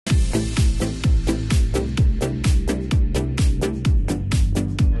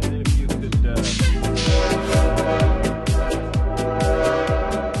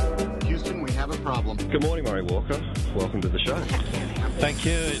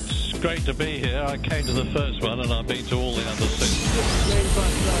great to be here. I came to the first one and I've been to all the others since.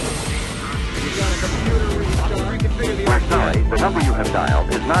 We're sorry, the number you have dialed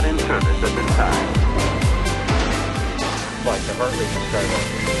is not in service at this time. Like the heart rate is going on.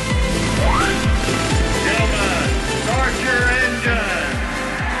 Gentlemen, start your engine!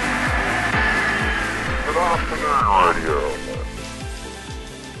 Good afternoon, Radio.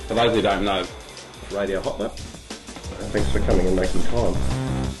 For those who don't know, Radio Hot Lap, thanks for coming and making time.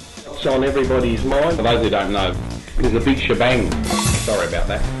 What's on everybody's mind? For those who don't know, there's a big shebang. Sorry about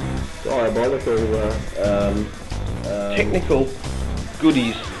that. Diabolical technical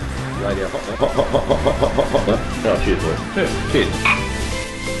goodies. Radio Hot Lap. Hot Lap. Oh, cheers, boys. Cheers.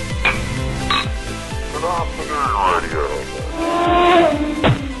 Good afternoon, Radio.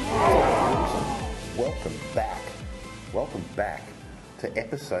 Welcome back to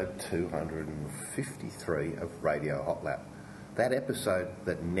episode 253 of Radio Hot Lap. That episode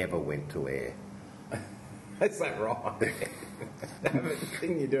that never went to air. Is that right?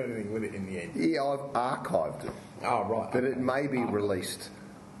 Didn't you do anything with it in the end? Yeah, I've archived it. Oh, right. But it may be released.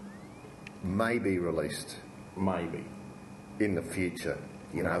 Maybe in the future.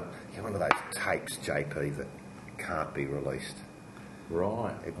 You know, one of those tapes, JP, that can't be released.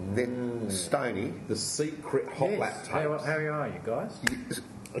 Right. Then Stoney. The secret Hot Lap tapes. How are you guys?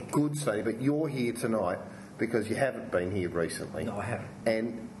 Good, Stoney, but you're here tonight because you haven't been here recently. No, I haven't.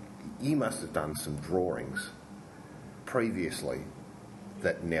 And you must have done some drawings previously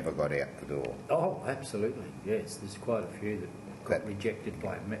that never got out the door. Oh, absolutely. Yes, there's quite a few that got rejected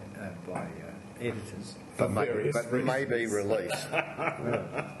by editors. But may be released.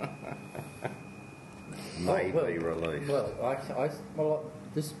 Maybe released. Well,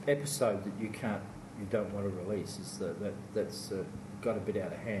 this episode that you don't want to release is that's got a bit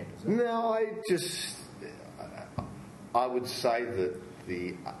out of hand, isn't it? No, I would say that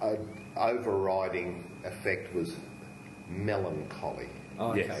the overriding effect was melancholy.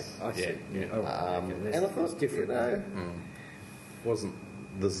 Oh, okay. Yes. I see. Yeah. Oh, okay. And I thought, it's different. Wasn't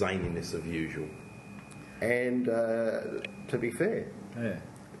the zaniness of usual. And to be fair, Well,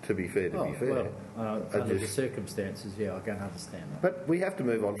 under the circumstances, I can understand that. but we have to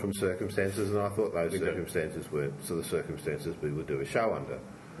move on from circumstances, and I thought those circumstances were the circumstances we would do a show under.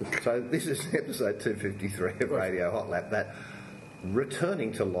 So this is episode 253 of Radio Hot Lap, that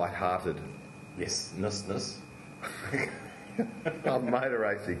returning to light-hearted Yes-ness. on motor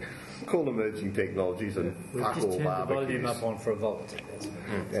racing, cool emerging technologies, and We've fuck just all turned the volume barbecues. up on for a volt.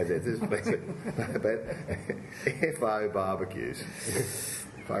 That's FO barbecues.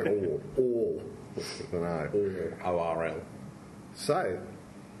 Fuck all. ORL. So,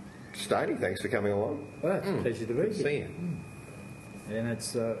 Stoney, thanks for coming along. Well, it's a pleasure to be here. See you. And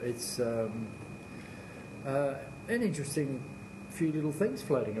it's an interesting few little things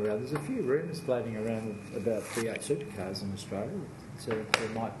floating around. There's a few rumours floating around about V8 supercars in Australia. So there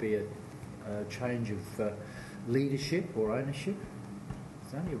might be a change of leadership or ownership.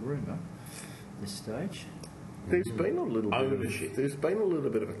 It's only a rumour at this stage. There's been a little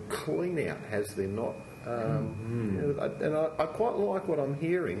bit of a clean out, has there not? And I quite like what I'm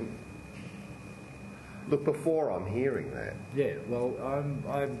hearing. Look, before I'm hearing that, Yeah, well,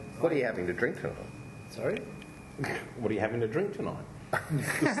 what are you having to drink tonight? Sorry? What are you having to drink tonight?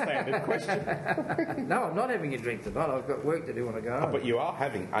 The standard question. No, I'm not having a drink tonight. I've got work to do when I go home. But you are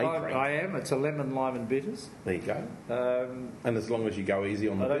having a drink. I am. It's a lemon, lime and bitters. There you go. And as long as you go easy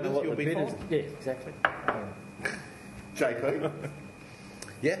on the I don't know bitters, what you'll the be bitters... fine. Yeah, exactly. JP?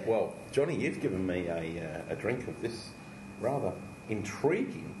 Yeah, well, Johnny, you've given me a drink of this rather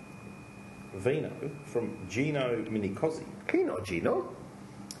intriguing vino from Gino Minicosi. Gino?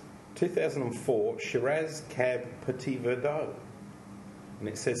 2004 Shiraz Cab Petit Verdot. And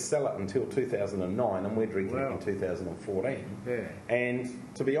it says sell it until 2009, and we're drinking it in 2014. Yeah. And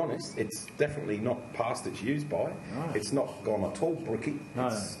to be honest, it's definitely not past its use by. No. It's not gone at all bricky. No.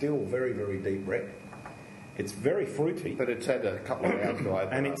 It's still very, very deep red. It's very fruity. But it's had a couple of hours to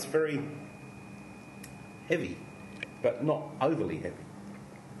open And up. it's very heavy, but not overly heavy.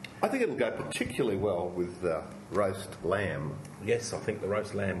 I think it'll go particularly well with roast lamb. Yes, I think the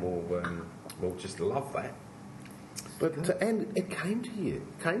roast lamb will just love that. But and it came to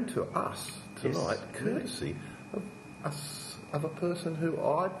us tonight, courtesy of a person who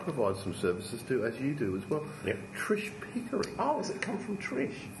I provide some services to, as you do as well. Yep. Trish Pickering. Oh, has it come from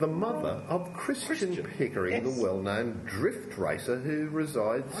Trish? The mother of Christian Pickering, yes. the well-known drift racer who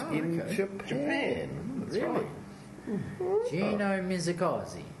resides in Japan. That's right. Gino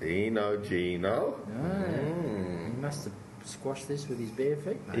Mizikazi. Gino. He must have squashed this with his bare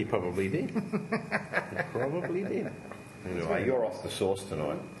feet, mate. He probably did. He probably did. Anyway, you're off the sauce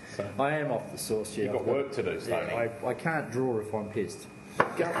tonight. I am off the sauce, yeah. You've got work to do, Stoney. Yeah, I can't draw if I'm pissed.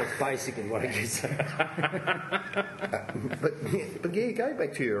 That's basically what it is. But yeah, go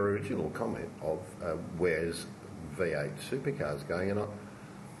back to your original comment of where's V8 supercars going, and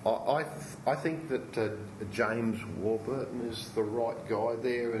I think that James Warburton is the right guy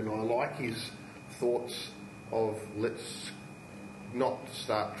there, and I like his thoughts of let's not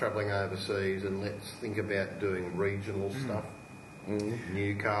start travelling overseas and let's think about doing regional stuff,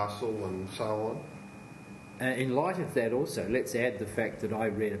 Newcastle and so on. In light of that, also, let's add the fact that I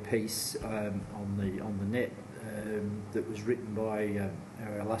read a piece on the net that was written by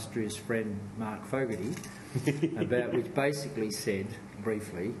our illustrious friend Mark Fogarty, about which basically said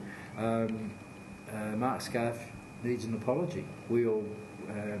briefly, Mark Scarf needs an apology. We all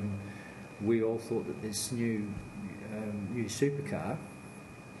thought that this new supercar,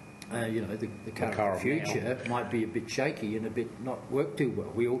 the car of the future, might be a bit shaky and a bit not work too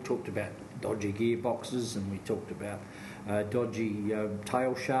well. We all talked about dodgy gearboxes, and we talked about dodgy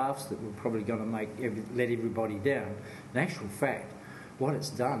tail shafts that were probably going to let everybody down. In actual fact, what it's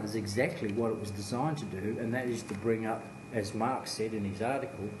done is exactly what it was designed to do, and that is to bring up, as Mark said in his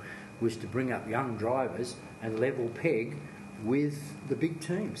article, was to bring up young drivers and level peg with the big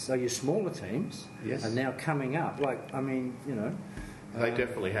teams. So your smaller teams are now coming up. They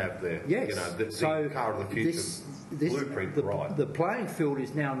definitely have their, the car of the future blueprint right. The playing field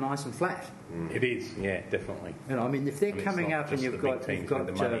is now nice and flat. It is, yeah, definitely. If they're coming up and you've got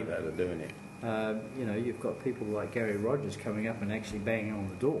the money that are doing it. You've got people like Gary Rogers coming up and actually banging on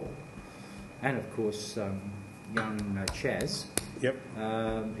the door, and of course young Chaz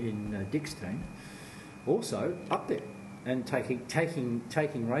in Dick's team also up there and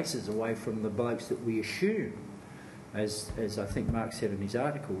taking races away from the blokes that we assume, as I think Mark said in his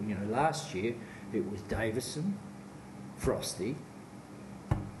article, last year it was Davison, Frosty,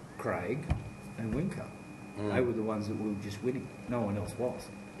 Craig and Winker. They were the ones that were just winning. No one else was.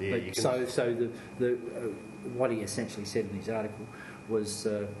 Yeah, What he essentially said in his article was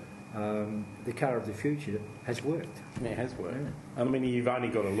the car of the future has worked. Yeah, it has worked. Yeah. I mean, you've only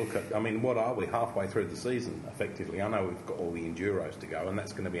got to look at, what are we, halfway through the season, effectively? I know we've got all the Enduros to go, and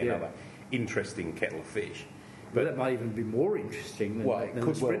that's going to be another interesting kettle of fish. But that might even be more interesting than it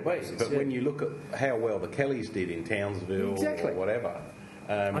could well be. But when you look at how well the Kellys did in Townsville or whatever,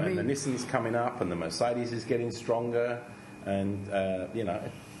 and the Nissan's coming up and the Mercedes is getting stronger, and,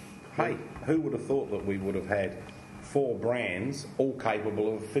 hey, who would have thought that we would have had 4 brands all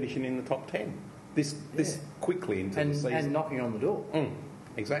capable of finishing in the top 10 this quickly into the season? And knocking on the door.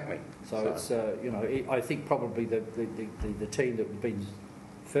 Exactly. So it's, I think probably the team that would have been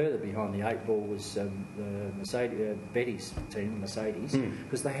further behind the 8 ball was the Mercedes, Betty's team, Mercedes,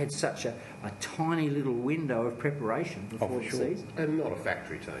 because they had such a tiny little window of preparation before the season. And not a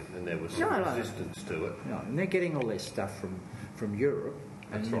factory team, and there was some resistance to it. No, and they're getting all their stuff from Europe.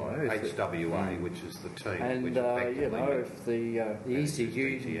 That's right, HWA, which is the team. And, which if the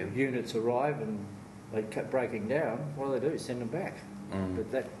ECU units arrive and they keep breaking down, what do? Send them back.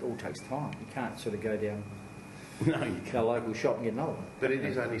 But that all takes time. You can't sort of go down a local shop and get another one. But it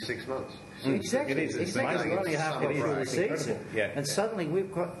is only 6 months. Exactly. It is. Exactly. We're only halfway through the season. And suddenly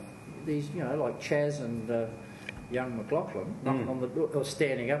we've got these, like Chaz and young McLaughlin knocking on the door, or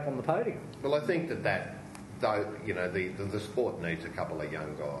standing up on the podium. Well, I think that though, the sport needs a couple of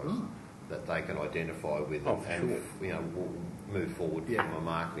young guys that they can identify with move forward from a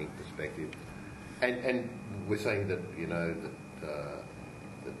marketing perspective. And we're seeing that,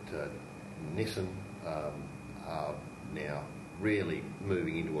 that Nissan are now really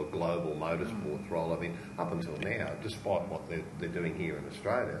moving into a global motorsports role. I mean, up until now, despite what they're doing here in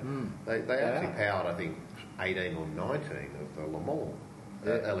Australia, they actually powered, I think, 18 or 19 of the Le Mans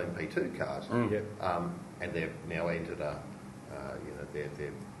LMP2 cars. And they've now entered their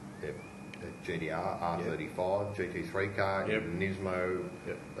GTR R35 GT3 car in Nismo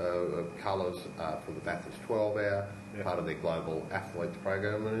colours for the Bathurst 12 Hour, part of their global athletes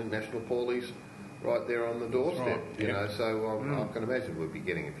program, and National Paulies right there on the doorstep. So I can imagine we'd be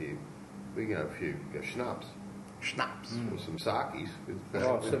getting a few schnapps. Or some sakis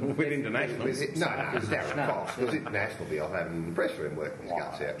with international. It's Darren Cox, because international will be off having the press room working his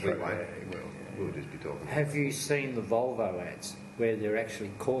guts out. We won't. We'll just be talking. Have you seen the Volvo ads where they're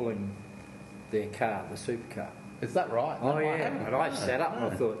actually calling their car the supercar? Is that right? Oh, yeah. And I sat up and I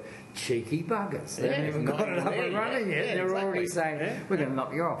thought, cheeky buggers. They haven't even got it up and running yet. They're already saying, we're going to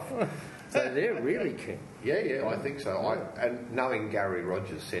knock you off. So they're really keen. Yeah, I think so. And knowing Gary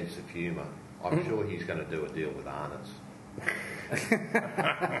Rogers' sense of humour, I'm sure he's going to do a deal with Arnott's.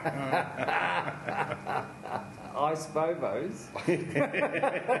 ice bobos.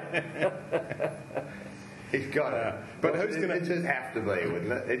 He's got it. But who's going It just have to be, wouldn't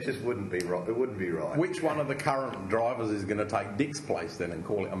it? It just wouldn't be right. It wouldn't be right. Which one of the current drivers is going to take Dick's place then and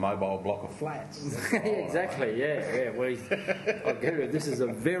call it a mobile block of flats? Exactly, yeah. Well, I'll get it. This is a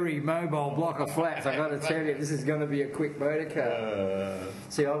very mobile block of flats. I've got to tell you, this is going to be a quick motor car.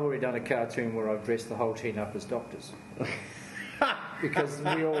 See, I've already done a cartoon where I've dressed the whole team up as doctors. Because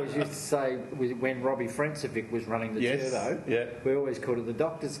we always used to say, when Robbie Francevic was running the Turbo, we always called it the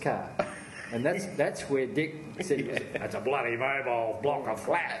doctor's car. And that's where Dick said, "That's a bloody mobile block of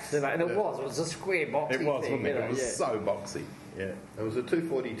flats." And it was a square boxy It was, thing. wasn't it? It was so boxy. Yeah. It was a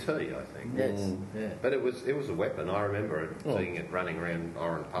 240T, I think. Yes, yeah. But it was a weapon. I remember seeing it running around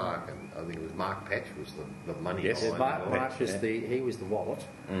Oran Park, and I think it was Mark Patch was the money behind Mark was he was the wallet.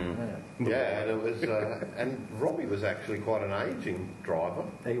 Yeah, and it was, and Robbie was actually quite an ageing driver.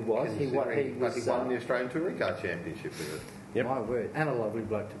 He was. He won the Australian Touring Car Championship with it. Yep. My word, and a lovely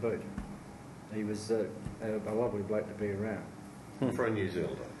bloke to boot. He was a lovely bloke to be around. For a New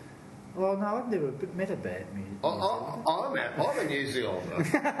Zealander. Well, no, I've never met a bad New Zealander. I'm a New Zealander.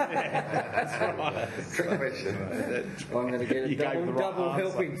 Trick question. I'm going to get a double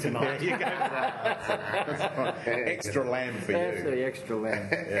helping tonight. Extra lamb for you. Absolutely extra lamb.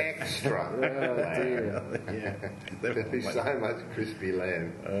 Extra. Oh, dear. There'll be so much crispy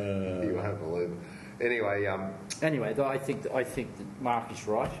lamb. You won't believe it. Anyway, though I think that Mark is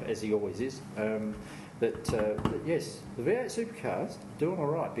right, as he always is. That yes, the V8 supercars are doing all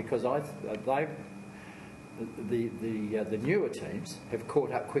right because the newer teams have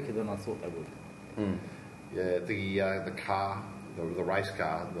caught up quicker than I thought they would. Yeah, the car, the race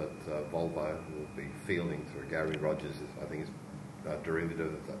car that Volvo will be fielding through Gary Rogers, I think is a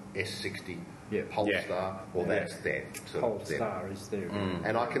derivative of the S60 Polestar. Well, that's that sort of Polestar is there,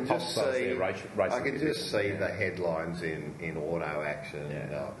 and I can just see the headlines in Auto Action,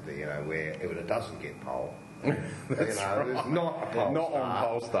 where if it doesn't get pole. There's not a Polestar. Not on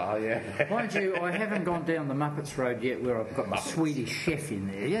Polestar, yeah. Mind you, I haven't gone down the Muppets Road yet where I've got my Swedish chef in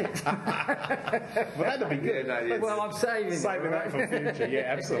there yet. Well, that'd be good. Well, I'm saving that for future. Yeah,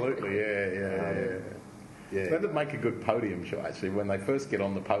 absolutely. Yeah. That'd make a good podium show, actually. When they first get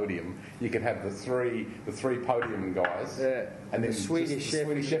on the podium, you can have the three podium guys, and then the Swedish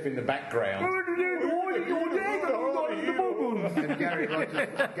chef in the background. And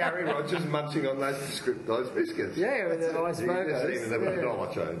Gary Rogers munching on those biscuits. Yeah, with the nice photos. Even the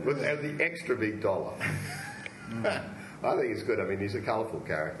dollar chain, with the extra big dollar. I think it's good. I mean, he's a colourful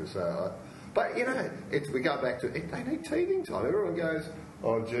character. So, but we go back to it. They need teething time. Everyone goes,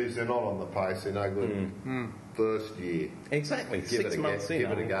 "Oh, geez, they're not on the pace. They're no good." First year, exactly. 6 months in,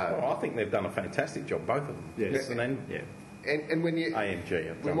 give it a go. I think they've done a fantastic job, both of them. Yes, And when you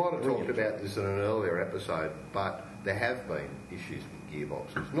AMG, we might have talked about this in an earlier episode, but there have been issues with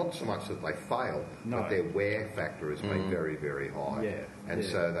gearboxes. Not so much that they fail, but their wear factor has been very, very high.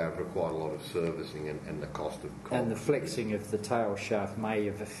 So they've required a lot of servicing and the cost of cogs. And the flexing of the tail shaft may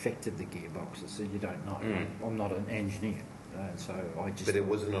have affected the gearboxes, so you don't know. I'm not an engineer, so I just... But it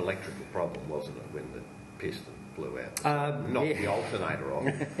was an electrical problem, wasn't it, when the piston flew out? Knocked the alternator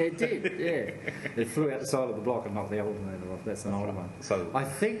off. It did, yeah. It flew out the side of the block and knocked the alternator off. That's an old one. So I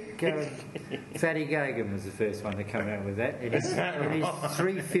think Fatty Gagan was the first one to come out with that. In his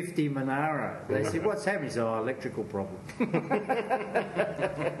 350 Monaro. They said, "What's happening?" He said, "Oh, electrical problem."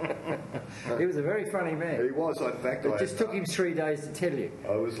 He was a very funny man. He was, in fact. It just took him 3 days to tell you.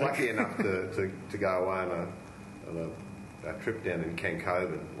 I was lucky enough to go away on a trip down in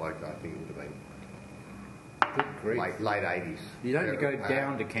Cancoban, I think it would have been late 80s. You don't go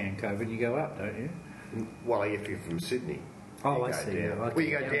down to Cancoban, you go up, don't you? Well, if you're from Sydney. Oh, I see. Well,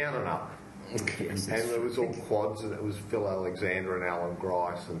 you go down and up. Yes. And it was all quads, and it was Phil Alexander and Alan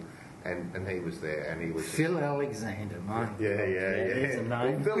Grice, and he was there, and he was... Phil Alexander, mate. Yeah. There's a name.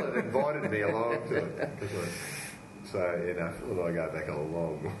 Well, Phil had invited me along to it. So, Phil and I go back a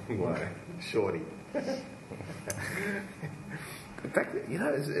long way. Shorty. In fact,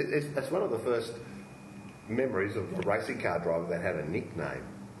 it's one of the first memories of a racing car driver that had a nickname,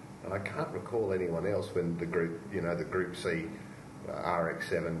 and I can't recall anyone else when the Group C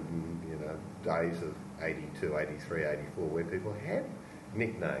RX-7 days of 82, 83, 84 where people had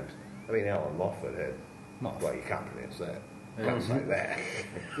nicknames. I mean, Alan Moffat had. Well, you can't pronounce that. You can't say that.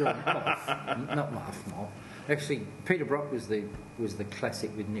 Not Moff. Actually, Peter Brock was the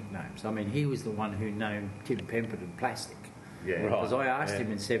classic with nicknames. I mean, he was the one who named Tim Pemberton Plastic. Yeah, because I asked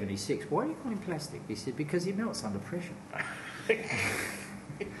him in '76, "Why do you call him Plastic?" He said, "Because he melts under pressure."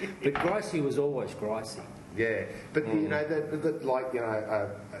 But Gricey was always Gricey. Yeah, but the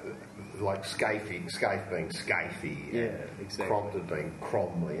like Scaife being Scaife, Yeah, exactly. Crompton being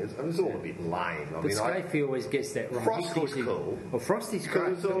Cromley. It was all a bit lame. But Scaife always gets that right. Frosty's cool. Well, Frosty's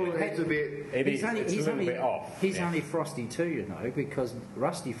great. It's a bit. It's a little bit off. He's only Frosty too, you know, because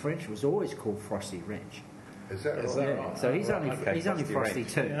Rusty French was always called Frosty Wrench. Is that right? Yeah, right? so he's Right, only okay, he's only Frosty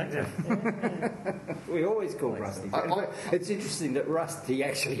Frosty too. Wrench. We always call Rusty. It's interesting that Rusty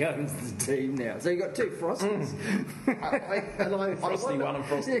actually owns the team now. So you got two Frosties. Frosty one and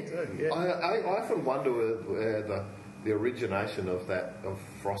Frosty two. Yeah. I often wonder where the origination of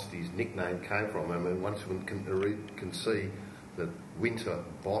Frosty's nickname came from. I mean, once one can see that winter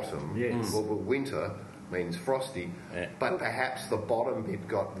bottom, Yes. well, winter means frosty, but perhaps the bottom bit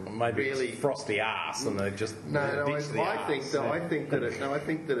got Maybe really it's frosty ass, and they just I ditched the arse. think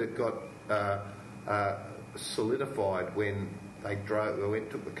that it got solidified when they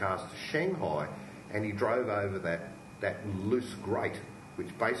took the cars to Shanghai, and he drove over that loose grate,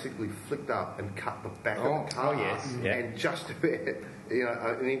 which basically flicked up and cut the back of the car. Oh yes, yeah. And just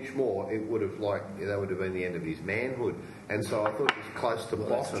an inch more, it would have that would have been the end of his manhood. And so I thought it was close to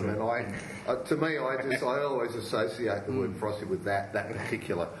bottom. And I always associate the word frosty with that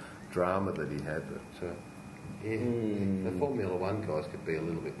particular drama that he had. But the Formula One guys could be a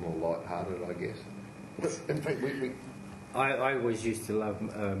little bit more light-hearted, I guess. But in fact, I always used to love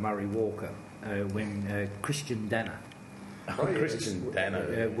Murray Walker when Christian Danner. Christian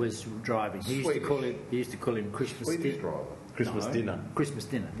Danner was driving. He used to call him Christmas Swedish driver. Christmas dinner. Christmas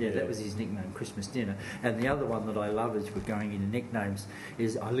dinner. Yeah, that was his nickname, Christmas dinner. And the other one that I love, as we're going into nicknames,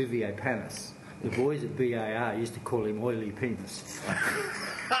 is Olivier Panis. The boys at BAR used to call him Oily Penis.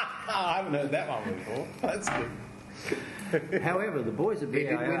 I haven't heard that one before. That's good. However, the boys at BAR... He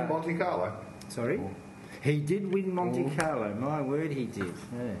did win Monte Carlo. Sorry? He did win Monte Carlo. My word, he did.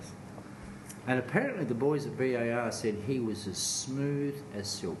 Yes. And apparently the boys at BAR said he was as smooth as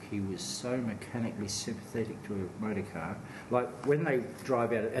silk. He was so mechanically sympathetic to a motor car. Like when they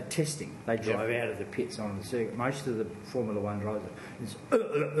drive out at testing, they drive out of the pits on the circuit. Most of the Formula One drivers, it's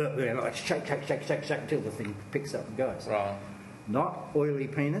like shake until the thing picks up and goes. Right. Not Oily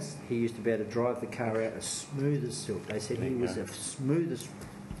Penis. He used to be able to drive the car out as smooth as silk. They said he was the smoothest,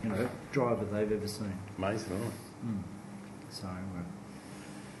 driver they've ever seen. Amazing, right? So.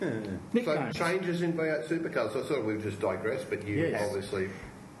 So changes in V8 supercars. So sort of we've just digressed, but you obviously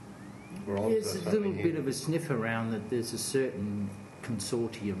were on. There's a little bit of a sniff around that there's a certain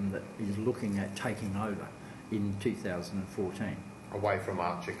consortium that is looking at taking over in 2014. Away from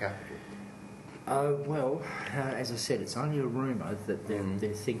Archer Capital. As I said, it's only a rumour that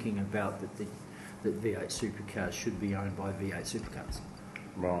they're thinking about that V8 supercars should be owned by V8 supercars.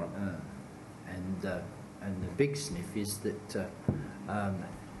 Right. And the big sniff is that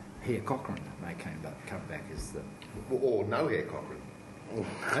Hare Cochrane may come back as the... Or no Hare Cochrane.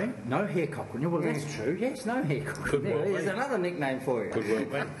 Hey? No Hare Cochrane. Well, that's true. Yes, no Hare Cochrane. There's another nickname for you. Good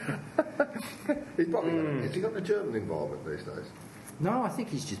work, man. He's probably has he got the German involvement these days? No, I think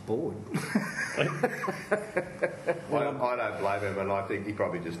he's just bored. I don't blame him, and I think he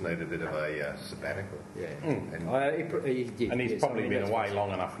probably just needed a bit of a sabbatical. Yeah. He did. And he's probably been away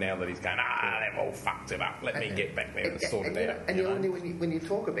long enough now that he's going, they've all fucked it up. Let me get back there and sort it out. And when you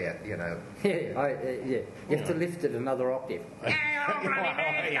talk about, you have to lift it another octave.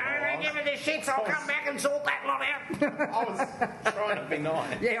 Give me the shits, I'll come back and sort that lot out. I was trying to be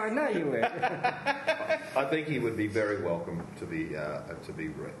nice. Yeah, I know you were. I think he would be very welcome to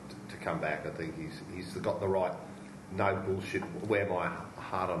come back. I think he's got the right no bullshit, wear my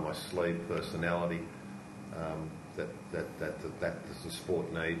heart on my sleeve personality that the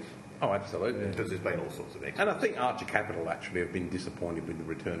sport needs. Oh, absolutely. Because there's been all sorts of experts. And I think Archer Capital actually have been disappointed with the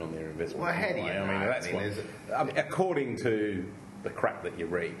return on their investment. Well, how do you know? According to the crap that you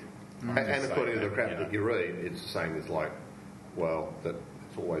read. And according to the crap that you read, it's the same as that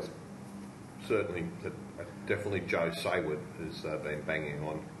it's always certainly that definitely Joe Sayward has been banging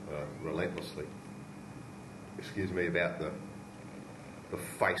on relentlessly. Excuse me, about the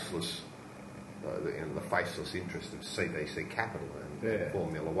faceless the faceless interest of CVC Capital and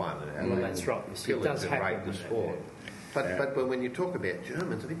Formula One and that's right. It does happen the sport. But when you talk about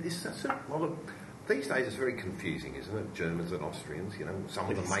Germans, I mean, there's such a lot of. These days it's very confusing, isn't it? Germans and Austrians, some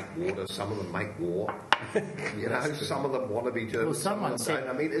of them make water, some of them make war. Some of them want to be German. Well, someone said.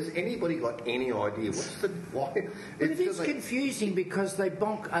 I mean, has anybody got any idea why? It is confusing because they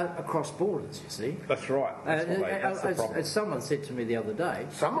bonk across borders. You see. That's right. That's the problem. As someone said to me the other day.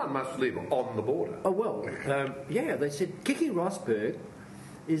 Someone must live on the border. Oh well, they said Kiki Rosberg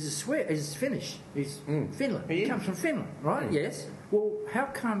is Finnish. He's Finland. He comes from Finland, right? Yes. Well, how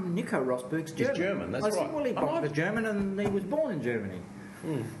come Nico Rosberg's German? He's German, that's right. I said, well, he bonked the German and he was born in Germany.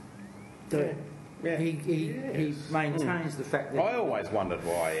 Yeah. He maintains the fact that... I always wondered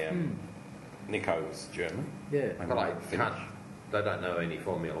why Nico was German. Yeah. Well, they don't know any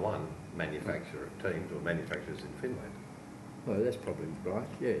Formula One manufacturer teams or manufacturers in Finland. Well, that's probably right.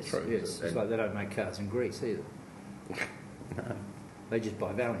 Yes. True. Yes. It's like they don't make cars in Greece either. No. They just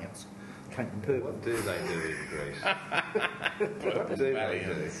buy Valiants, paint them purple. What do they do in Greece? What do they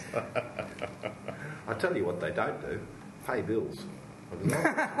do? I tell you what they don't do: pay bills. I've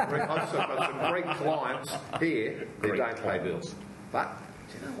got some Greek clients here who don't pay bills. But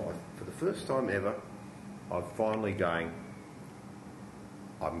do you know what? For the first time ever, I'm finally going.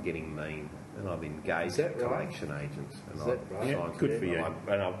 I'm getting mean, and I've engaged collection agents. And I've good for you.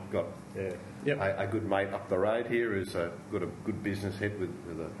 And I've got a good mate up the road here who's got a good business head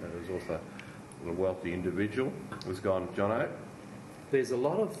who's also a wealthy individual. Who's gone, Jono. There's a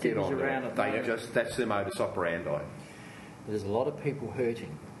lot of things around it. That's their modus operandi. There's a lot of people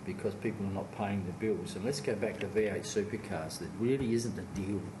hurting because people are not paying the bills. And let's go back to V8 supercars. There really isn't a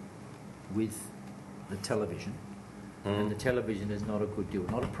deal with the television. And the television is not a good deal,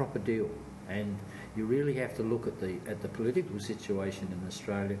 not a proper deal. And you really have to look at the political situation in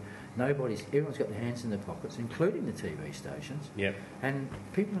Australia. Everyone's got their hands in their pockets, including the TV stations. Yep. And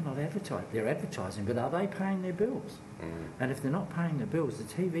people are not advertising. They're advertising, but are they paying their bills? And if they're not paying their bills, the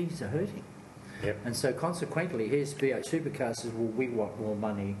TVs are hurting. Yep. And so consequently, here's V8 Supercars says, well, we want more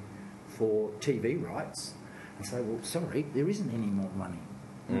money for TV rights. And say, well, sorry, there isn't any more money.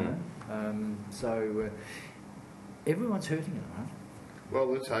 You know? Everyone's hurting at the moment. Well,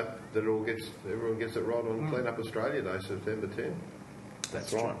 let's hope that everyone gets it right on Clean Up Australia Day, September 10.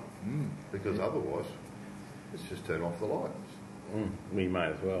 That's right. Because otherwise, let's just turn off the lights. We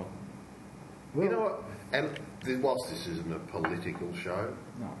may as well. You know what? And whilst this isn't a political show,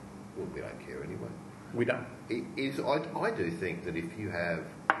 No. well, we don't care anyway. We don't. I do think that if you have,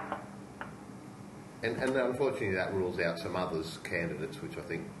 and unfortunately that rules out some others candidates, which I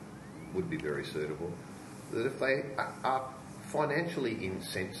think would be very suitable, that if they are financially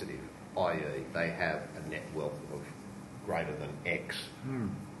insensitive, i.e. they have a net wealth of greater than X,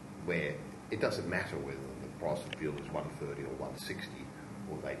 where it doesn't matter whether the price of fuel is 130 or 160,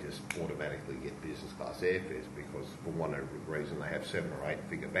 or they just automatically get business class airfares because for one reason they have 7 or 8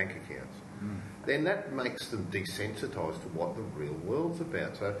 figure bank accounts, then that makes them desensitised to what the real world's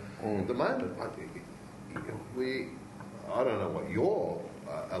about. So at the moment, I don't know what your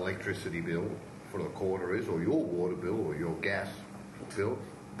electricity bill for the quarter is, or your water bill, or your gas bill,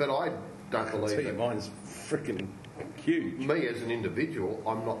 but I don't believe that. Mine's freaking huge. Me as an individual,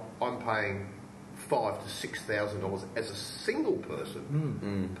 I'm paying $5,000 to $6,000 as a single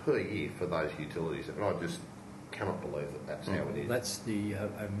person per year for those utilities, and I just cannot believe that that's how it is. That's the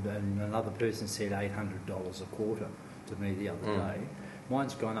and another person said $800 a quarter to me the other day.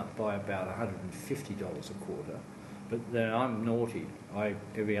 Mine's gone up by about $150 a quarter. But then I'm naughty.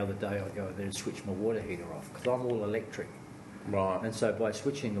 Every other day I go there and switch my water heater off because I'm all electric. Right. And so by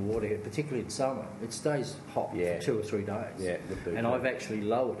switching the water heater, particularly in summer, it stays hot for 2 or 3 days. Yeah, and I've actually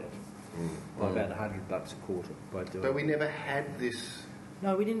lowered it by about $100 a quarter by doing. But we never had this.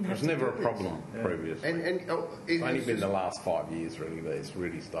 No, we didn't have. It was never a problem previously. And it's only been the last 5 years really that it's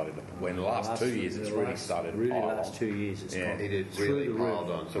really started to. When the last 2 years, it's really started to pile on. Last 2 years, it's gone. It is really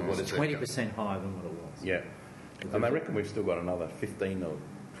piled on. So what is 20% higher than what it was. Yeah. And they reckon we've still got another 15 or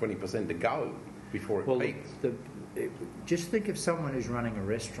 20% to go before it peaks. Just think of someone who's running a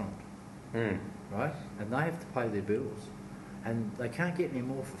restaurant, right? And they have to pay their bills, and they can't get any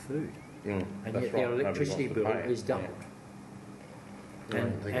more for food, and yet their electricity bill is doubled. Yeah.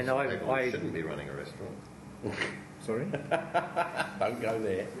 And I shouldn't be running a restaurant. Sorry? Don't go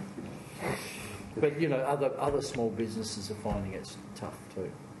there. But you know, other small businesses are finding it tough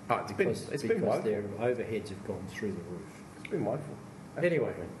too. Because their overheads have gone through the roof. It's been woeful.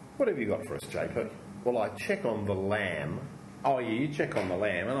 Anyway, what have you got for us, JP? Well, I check on the lamb. Oh, yeah, you check on the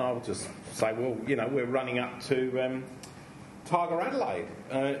lamb, and I'll just say, well, you know, we're running up to Tiger Adelaide.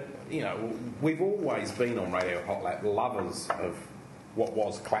 You know, we've always been on Radio Hot Lap lovers of what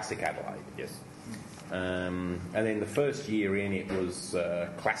was classic Adelaide. Yes. And then the first year in, it was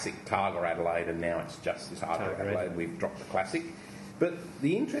classic Tiger Adelaide, and now it's just Tiger Adelaide. We've dropped the classic. But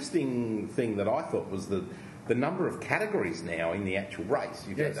the interesting thing that I thought was the number of categories now in the actual race.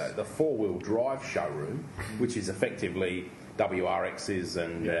 You've got the four-wheel drive showroom, which is effectively WRXs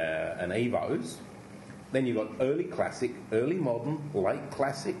and Evos. Then you've got early classic, early modern, late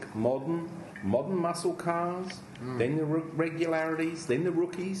classic, modern muscle cars, then the regularities, then the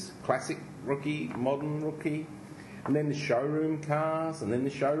rookies, classic rookie, modern rookie, and then the showroom cars, and then the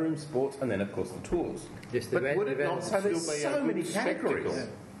showroom sports, and then of course the tours. Yes, but would it not so there's so many categories?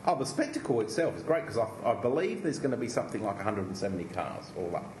 Oh, the spectacle itself is great because I believe there's going to be something like 170 cars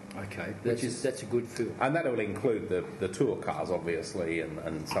all up. Okay, that's a good field. And that will include the tour cars, obviously,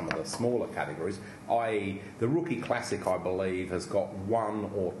 and some of the smaller categories. I.e., the Rookie Classic, I believe, has got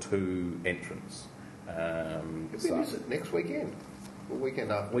 1 or 2 entrants. When is it? Next weekend? Or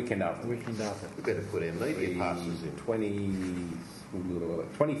weekend after? Weekend after. We better put our media passes in.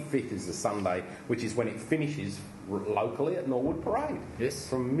 25th is the Sunday, which is when it finishes locally at Norwood Parade. Yes.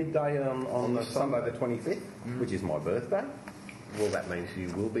 From midday on the Sunday the 25th, which is my birthday. Well, that means you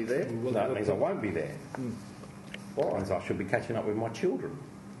will be there. No, that means I won't be there. Well, means I should be catching up with my children.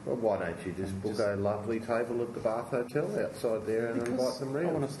 Well, why don't you just book a lovely table at the Bath Hotel outside there and invite them round?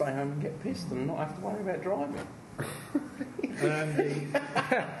 I want to stay home and get pissed and not have to worry about driving.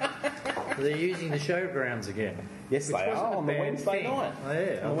 They're using the showgrounds again. Yes, they are on the Wednesday night. Oh,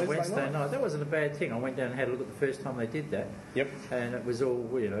 yeah, on the Wednesday night. That wasn't a bad thing. I went down and had a look at the first time they did that. Yep. And it was all,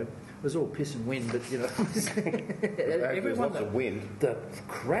 it was all piss and wind, but everyone, lots of wind. The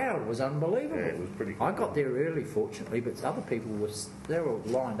crowd was unbelievable. Yeah, it was pretty cool. I got there early, fortunately, but other people they were all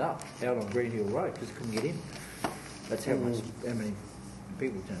lined up out on Green Hill Road because couldn't get in. That's how many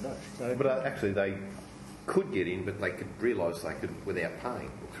people turned up. So, but actually, they could get in, but they could realise they could without paying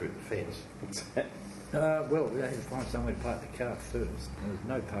through the fence. Well, they had to find somewhere to park the car first. There was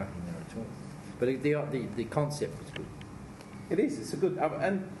no parking there at all. But the concept was good. It is. It's a good,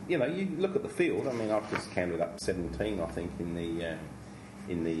 and you look at the field. I mean, I've just counted up 17, I think, in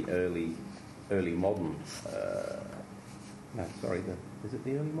the early modern. No, sorry. Is it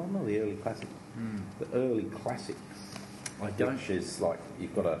the early modern or the early classic? The early classics. Which is like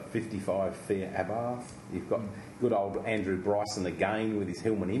you've got a 55 Fiat Abarth. You've got good old Andrew Bryson again with his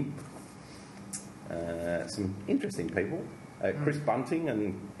Hillman Imp. Some interesting people. Chris Bunting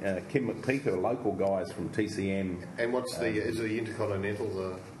and Kim McPeak are local guys from TCM. And what's is the Intercontinental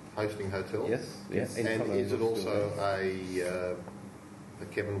the hosting hotel? Yes. And is it also a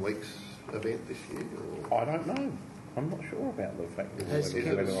Kevin Weeks event this year? Or? I don't know. I'm not sure about the fact that Has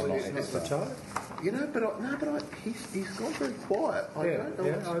Kevin it's retired? He's gone very quiet. I don't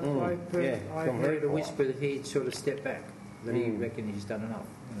know. I heard a whisper that he'd sort of step back. That he reckoned he's done enough.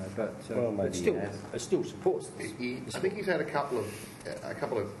 But it still supports this. I think he's had a couple of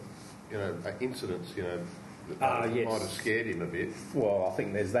incidents that might have scared him a bit. Well, I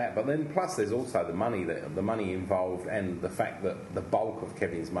think there's that, but then plus there's also the money there, the money involved, and the fact that the bulk of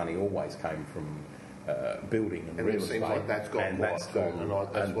Kevin's money always came from building and real estate. It seems like that's gone and that's gone.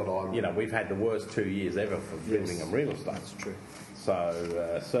 That's what I'm. We've had the worst 2 years ever for building and real estate. That's true.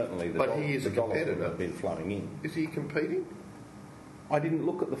 So certainly the dollars have been flowing in. Is he competing? I didn't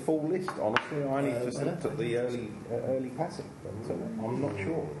look at the full list, honestly. I only just looked at the early classic. So I'm not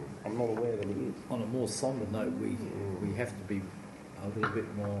sure. I'm not aware that he is. On a more sombre note, we have to be a little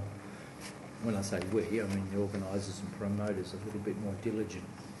bit more. When I say we, I mean the organisers and promoters, a little bit more diligent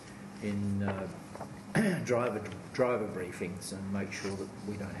in driver briefings and make sure that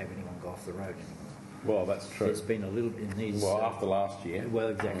we don't have anyone go off the road anymore. Well, that's true. There's been a little in these. Well, after last year. Well,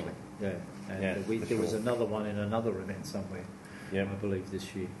 exactly. Yeah, and there was another one in another event somewhere. Yeah, I believe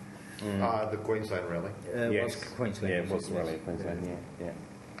this year. The Queensland Rally. Yes, was Queensland. Yeah, it was the Rally of Queensland. Yeah.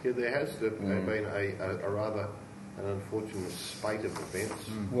 Yeah, there has been a rather an unfortunate spate of events.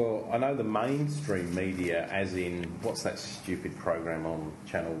 Well, I know the mainstream media, as in what's that stupid program on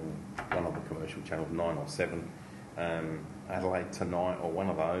channel, one of the commercial channels, 9 or 7, Adelaide Tonight or one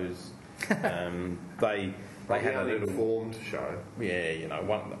of those. They had a little informed show. Yeah,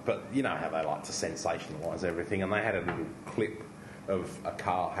 but you know how they like to sensationalise everything, and they had a little clip of a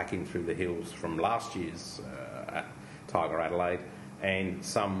car hacking through the hills from last year's Tiger Adelaide, and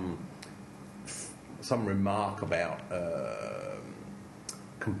some remark about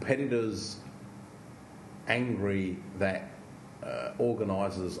competitors angry that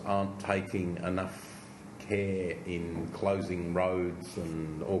organisers aren't taking enough care in closing roads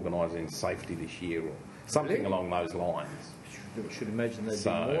and organising safety this year, or something along those lines. I should imagine they'd be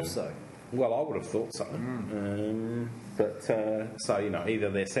more so. Well, I would have thought so. But either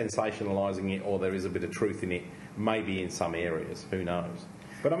they're sensationalising it or there is a bit of truth in it, maybe in some areas, who knows.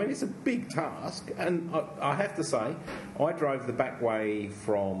 But I mean, it's a big task, and I have to say, I drove the back way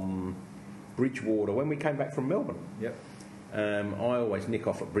from Bridgewater when we came back from Melbourne. Yep. I always nick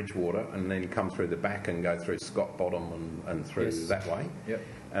off at Bridgewater and then come through the back and go through Scott Bottom and through that way. Yep.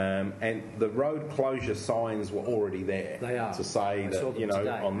 And the road closure signs were already there. They are. To say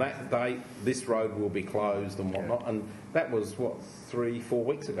that, on that date, this road will be closed and whatnot. And that was, 3-4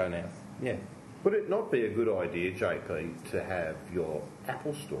 weeks ago now? Yeah. Would it not be a good idea, JP, to have your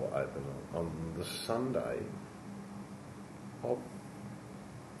Apple store open on the Sunday of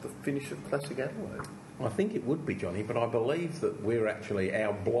the finish of Classic Adelaide? I think it would be, Johnny, but I believe that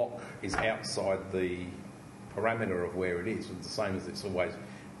our block is outside the parameter of where it is. It's the same as it's always.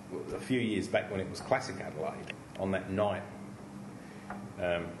 A few years back when it was Classic Adelaide, on that night,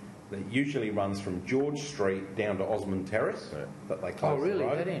 that usually runs from George Street down to Osmond Terrace, that they close the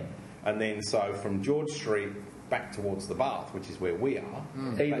road. That in? And then so from George Street back towards the Bath, which is where we are.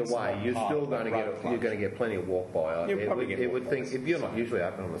 Either way, you're still going to get plenty of walk by. It would think if you're not usually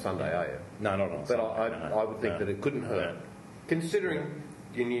open on a Sunday, are you? No, not on But Sunday. I would think that it couldn't hurt, considering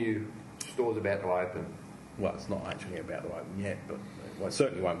your new store's about to open. Well, it's not actually about to open yet, but it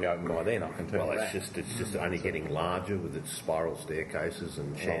certainly won't be open by then, I can tell you that. It's just only getting larger with its spiral staircases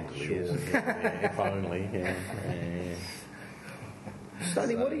and chandeliers. If only, yeah.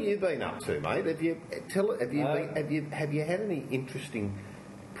 Sonny, what have you been up to, mate? Have you had any interesting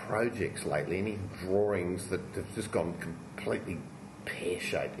projects lately? Any drawings that have just gone completely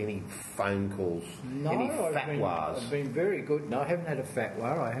pear-shaped? Any phone calls? No, any fatwas? I've been very good. No, I haven't had a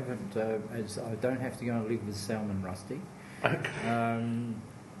fatwa. I haven't. As I don't have to go and live with Salman Rusty. Oh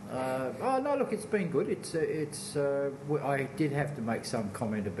no, look, it's been good. I did have to make some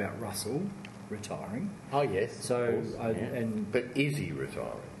comment about Russell retiring. Oh yes. So, but is he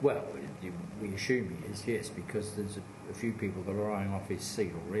retiring? Well, we assume he is, yes, because there's a few people that are eyeing off his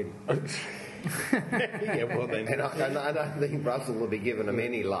seat already. Yeah, well then. And I don't think Russell will be giving him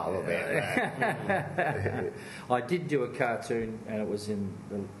any love about that. I did do a cartoon, and it was in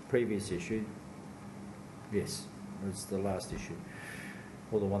the previous issue. Yes, it was the last issue,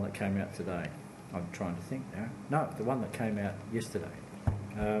 or the one that came out today. I'm trying to think now. No, the one that came out yesterday.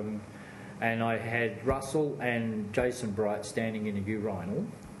 And I had Russell and Jason Bright standing in a urinal,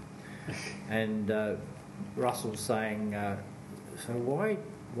 and Russell saying, "So why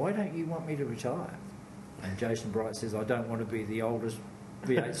don't you want me to retire?" And Jason Bright says, "I don't want to be the oldest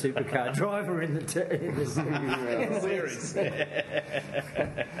V8 supercar driver in the series."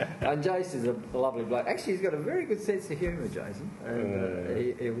 And Jason's a lovely bloke. Actually, he's got a very good sense of humour, Jason.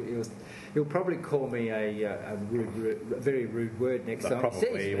 And he'll probably call me a very rude word next time he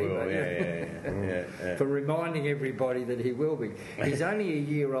sees me. Yeah. For reminding everybody that he will be. He's only a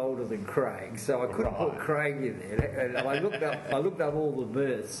year older than Craig, so I couldn't put Craig in there. And I looked up all the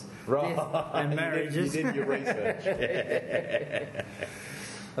births, death and marriages. You did your research.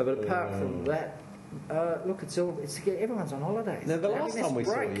 But apart from that, look, everyone's on holidays. Now, the last time we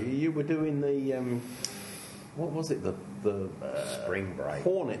saw you were doing the what was it? The spring break.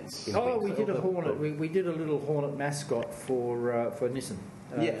 Hornets. We did a Hornet. We did a little Hornet mascot for Nissan.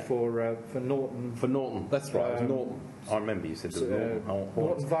 For Norton. For Norton, that's right. It was Norton. I remember you said the Norton Hornets.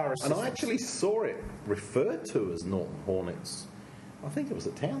 Norton Virus. And I actually saw it referred to as Norton Hornets. I think it was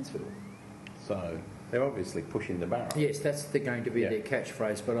at Townsville. So they're obviously pushing the barrel. Yes, that's going to be their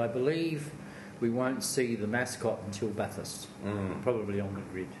catchphrase. But I believe we won't see the mascot until Bathurst, probably on the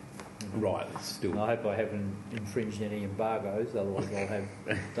grid. Right, still. And I hope I haven't infringed any embargoes, otherwise I'll have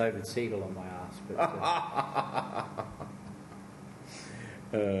David Siegel on my arse.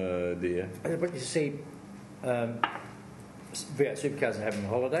 But, dear. But you see, V8 Supercars are having a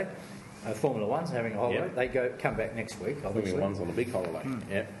holiday. Formula One's having a holiday. Yep. They come back next week, obviously. Formula One's on a big holiday.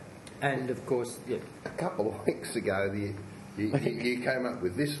 Yeah. And of course, a couple of weeks ago, you came up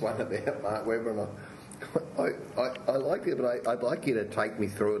with this one about Mark Webber, and I like it, but I'd like you to take me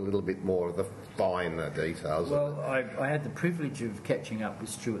through a little bit more of the finer details. Well, I had the privilege of catching up with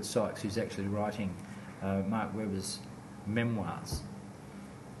Stuart Sykes, who's actually writing Mark Webber's memoirs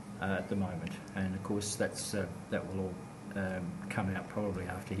at the moment, and of course that will all come out probably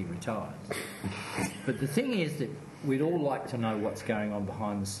after he retires. But the thing is that we'd all like to know what's going on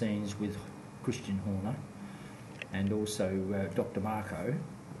behind the scenes with Christian Horner and also Dr. Marco,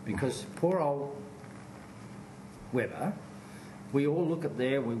 because poor old Webber, we all look at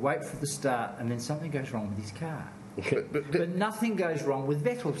there, we wait for the start, and then something goes wrong with his car. But nothing goes wrong with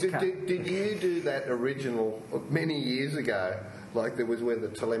Vettel's car. Did you do that original many years ago? Like there was where the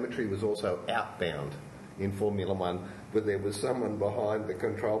telemetry was also outbound in Formula One, where there was someone behind the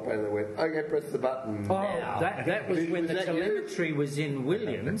control panel that went, "Okay, press the button." Oh, that was when the telemetry was in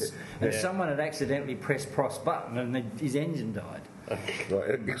Williams, and someone had accidentally pressed cross button, and his engine died.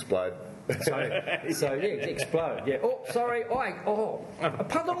 Right, it exploded. So explode. Yeah. Oh, sorry.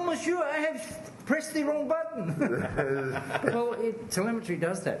 Pardon, monsieur, I have pressed the wrong button. Well, telemetry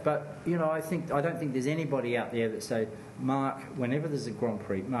does that, but I don't think there's anybody out there that say, "Mark, whenever there's a Grand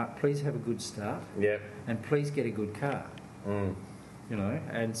Prix, Mark, please have a good start, and please get a good car."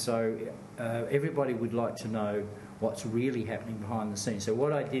 And so everybody would like to know what's really happening behind the scenes. So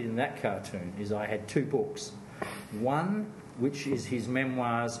what I did in that cartoon is I had two books. One which is his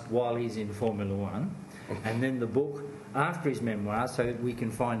memoirs while he's in Formula One, and then the book after his memoirs, so that we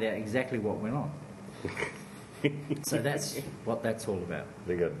can find out exactly what went on. So that's what that's all about.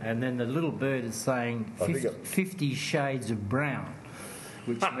 And then the little bird is saying 50 shades of brown,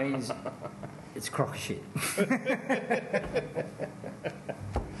 which means it's crock shit.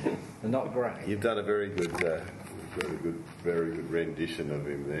 Not grey. You've done a very good rendition of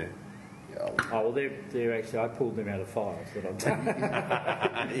him there. Oh, well, they're actually, I pulled them out of files that I've done.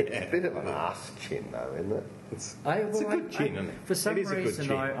 It's a bit of an arse chin, though, isn't it? It's a good chin, isn't it? For some it is reason, a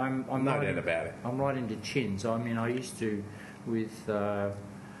good chin. I'm no right doubt about it. I'm right into chins. I mean, I used to, with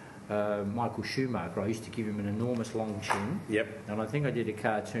Michael Schumacher, I used to give him an enormous long chin. Yep. And I think I did a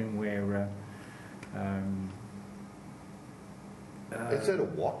cartoon where... is that a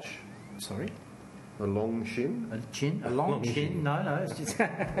watch? Sorry? A long shin? A chin? A long chin? No, it's just...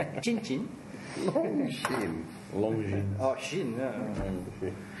 chin. Long shin. Long shin. Oh, shin. No.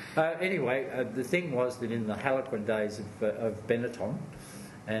 Anyway, the thing was that in the Harlequin days of Benetton,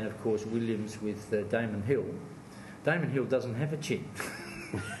 and of course Williams with Damon Hill doesn't have a chin.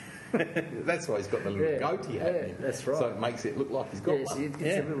 That's why he's got the little goatee happening. That's right. So it makes it look like he's got one. It's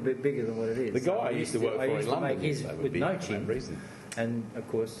a little bit bigger than what it is. The guy I used to work for in London make his with no chin. Reason. And of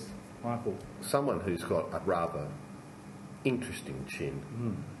course, Michael. Someone who's got a rather interesting chin.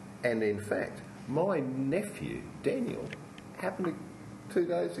 And in fact, my nephew, Daniel, happened to, 2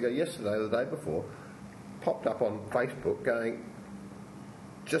 days ago, yesterday or the day before, popped up on Facebook going,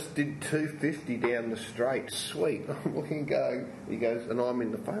 just did 250 down the straight, sweet. I'm looking going, he goes, and I'm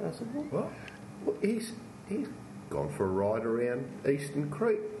in the phone. I said, what? Well, he's gone for a ride around Eastern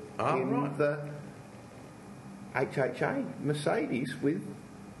Creek in the HHA Mercedes with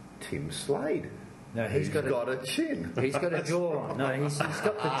Tim Slade. No, he's got a chin. He's got a jawline. No, he's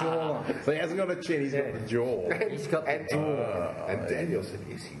got the jawline. So he hasn't got a chin, he's got the jaw. He's got the jaw. And Daniel said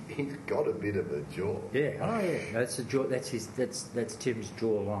he's got a bit of a jaw. Yeah. Oh, yeah. That's the jaw. That's Tim's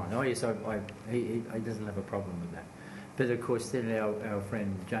jawline. Oh, yes. He doesn't have a problem with that. But of course, then our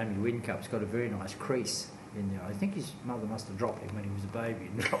friend Jamie Wincup's got a very nice crease in there. I think his mother must have dropped him when he was a baby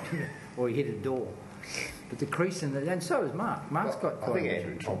and dropped him, or he hit a door. But the crease in there, and so is Mark. Mark's got quite. I think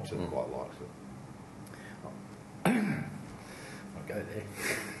Andrew Thompson quite likes it. I'll go there.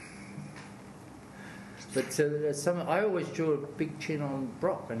 But I always drew a big chin on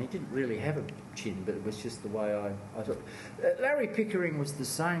Brock, and he didn't really have a chin, but it was just the way I thought. Larry Pickering was the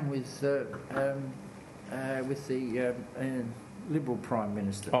same with the Liberal Prime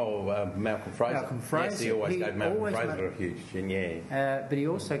Minister. Oh, Malcolm Fraser. Malcolm Fraser. Yes, he always gave Malcolm Fraser a huge chin, yeah. But he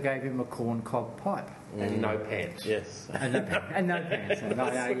also gave him a corn cob pipe. And no pants. Yes. And no pants.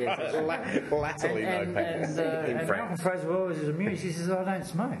 Latterly no pants. And Malcolm Fraser always was amused. He says, I don't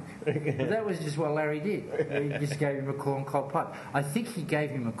smoke. But that was just what Larry did. He just gave him a corn cob pipe. I think he gave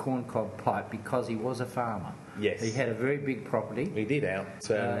him a corn cob pipe because he was a farmer. Yes. He had a very big property. He did out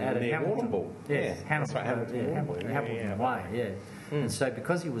near Warrnambool. Yeah, Hamilton Way, yeah. And so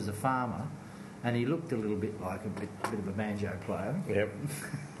because he was a farmer, and he looked a little bit like a bit of a banjo player. Yep.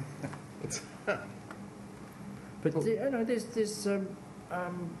 But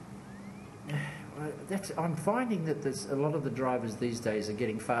I'm finding that there's a lot of the drivers these days are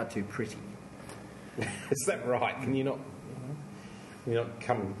getting far too pretty. Is that right? Can you not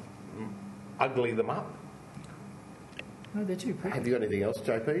come ugly them up? No, they're too pretty. Have you got anything else,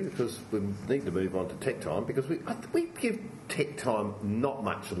 JP? Because we need to move on to Tech Time, because we give Tech Time not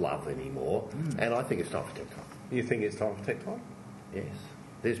much love anymore, and I think it's time for Tech Time. You think it's time for Tech Time? Yes.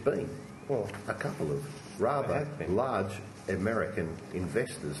 There's been a couple of rather large American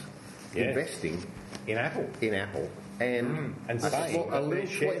investors investing in Apple. And saying a little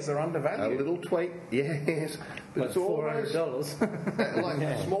shares are undervalued. A little tweet, yes. But it's $400. Like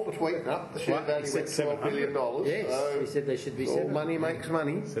a small tweet, the share value went $12 billion. Yes, so he said they should be all money makes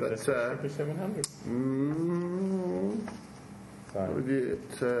money. But 700.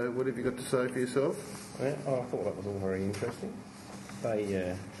 What have you got to say for yourself? Yeah, I thought that was all very interesting.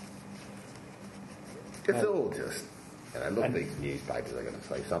 It's all just... look, these newspapers are going to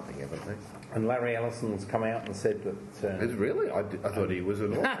say something, haven't they? And Larry Ellison's come out and said that... Really? I thought he was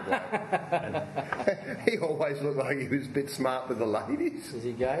an awful guy. He always looked like he was a bit smart with the ladies. Is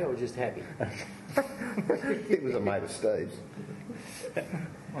he gay or just happy? He was a mate of Steve's.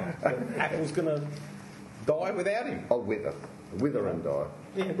 Apple's going to die without him. Oh, wither and die.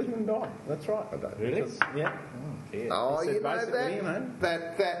 Yeah, wither and die. That's right. I don't really? Yeah.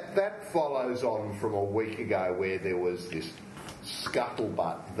 That follows on from a week ago where there was this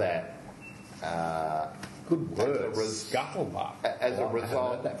scuttlebutt that good word. Scuttlebutt. As a I haven't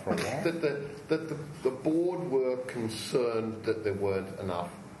result, heard that for a while. that the board were concerned that there weren't enough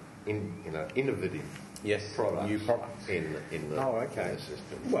innovative products, new products in the in the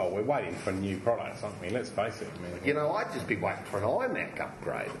system. Well, we're waiting for new products, aren't we? Let's face it. I mean, I'd just be waiting for an iMac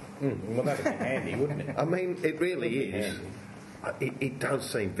upgrade. Well, that'd be handy, wouldn't it? I mean, it really is. It does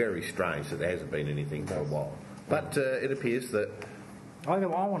seem very strange that there hasn't been anything for a while. But it appears that I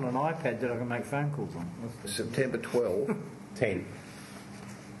want an iPad that I can make phone calls on. September 12, 10.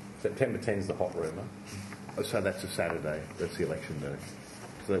 September 10 is the hot rumour. so that's a Saturday. That's the election day.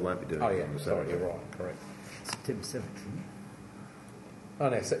 So they won't be doing it on the Saturday. Sorry, you're right, correct. September 7th. Oh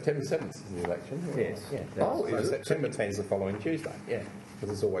no, September 7th is the election. Yes. Yeah. Oh, So is it? September 10 is the following Tuesday. Yeah. Because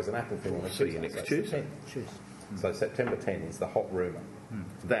there's always an Apple thing on a See you Tuesday. next so it's Tuesday. the 10th. So September 10 is the hot rumour.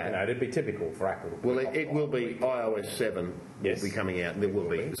 That. It'd be typical for Apple. to Well, put it hot will one be week. iOS 7 Yes. will be coming out, and there will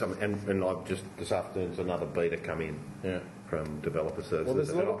be some. And I've just this afternoon's another beta come in from developer services. Well, there's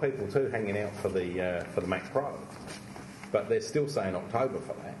a lot of people too hanging out for the Mac Pro, but they're still saying October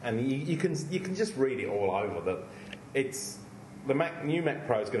for that, and you can just read it all over that it's the new Mac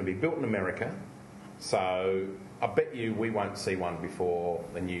Pro is going to be built in America, so I bet you we won't see one before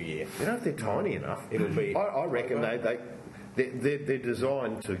the new year. If they're tiny enough, It'll be. I reckon they're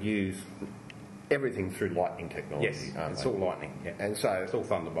designed to use everything through Lightning technology. Yes, aren't it's they? all Lightning, yeah. And so It's all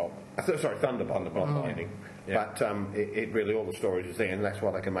Thunderbolt. Sorry, Thunderbolt, not Lightning. Yeah. But it really, all the storage is there, and that's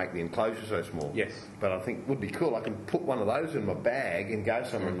why they can make the enclosure so small. Yes. But I think it would be cool. I can put one of those in my bag and go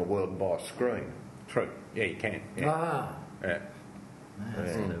somewhere in the world and buy a screen. True. Yeah, you can. Yeah. Yeah.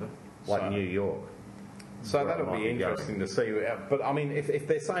 That's clever. Like So- New York. So Where that'll I might be be interesting to see. But I mean, if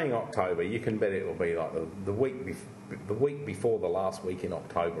they're saying October, you can bet it'll be like the week before the last week in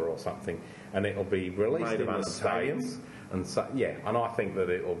October or something, and it'll be released Made in of the States. And so, and I think that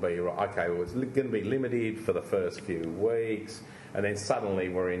it'll be okay. Well, it's going to be limited for the first few weeks, and then suddenly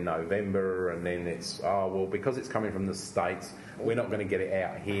we're in November, and then it's because it's coming from the States, we're not going to get it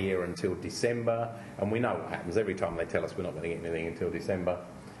out here until December, and we know what happens every time they tell us we're not going to get anything until December.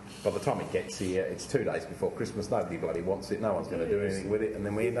 By the time it gets here, it's 2 days before Christmas. Nobody bloody wants it. No one's going to do anything with it, and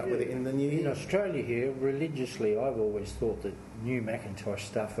then we end up with it in the new In year. Australia here, religiously, I've always thought that new Macintosh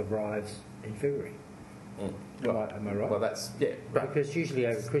stuff arrives in February. Am I right? Well, that's Because usually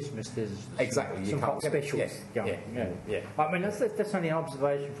over Christmas there's Exactly, you some can't hot get it. specials Yes, going. yeah. I mean, that's only an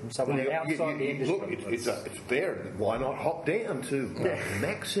observation from someone outside the industry. Look, it's there. Why not hop down to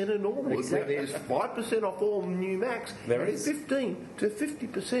Mac Centre Norwood, Exactly. where there's 5% off all new Macs, There and is. 15 to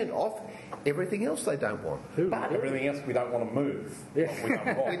 50% off everything else they don't want. But everything else we don't want to move. Yeah.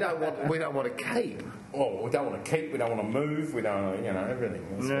 We don't want. We don't want to keep. Oh, we don't want to keep. We don't want to move. We don't want to, everything.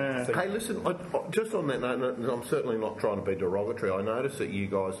 That's the thing. Hey, listen, just on that note, and I'm certainly not trying to be derogatory, I notice that you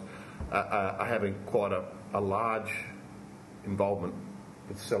guys are having quite a large involvement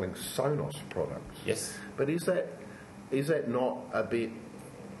with selling Sonos products. Yes. But is that not a bit...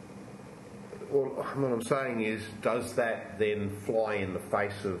 Well, what I'm saying is, does that then fly in the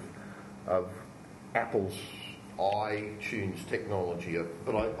face of Apple's iTunes technology?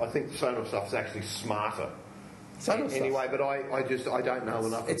 But I think the Sonos stuff's actually smarter. Sonos Anyway, but I don't know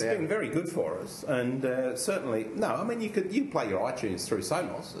enough It's about been it. very good for us, and certainly no. I mean, you play your iTunes through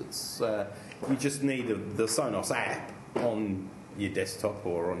Sonos. It's you just need the Sonos app on your desktop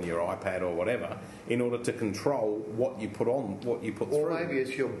or on your iPad or whatever in order to control what you put on, what you put Or through. maybe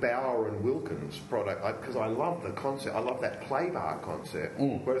it's your Bauer and Wilkins product, because I love the concept. I love that play bar concept,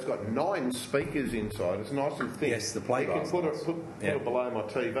 where it's got 9 speakers inside. It's nice and thin. Yes, the play You can bar's put nice. it Yeah. below my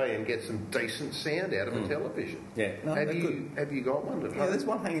TV and get some decent sound out of a television. Yeah. No, have they're you got one at Yeah, home? there's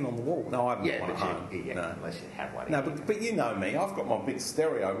one hanging on the wall. No, I haven't Yeah, got one but at home. No. unless you have one. No, but you know me. I've got my big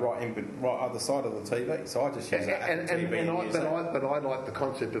stereo right other side of the TV, so I just use that Apple TV. But I like the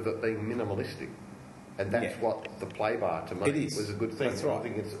concept of it being minimalistic. And that's what the play bar to me It is. was a good thing. That's right. I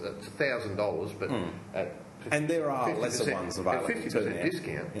think it's $1,000, but at And there are 50% lesser ones available at 50% too now,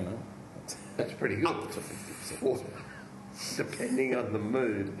 discount. You know. That's pretty good. Up to 50%. Depending on the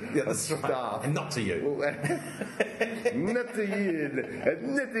mood. Yeah, that's of right. staff. And not to you. Well, not to you.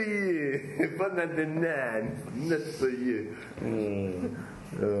 Not to you. But not to Nan. Not to you.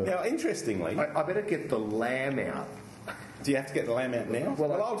 Now, interestingly, I better get the lamb out. do you have to get the lamb out now?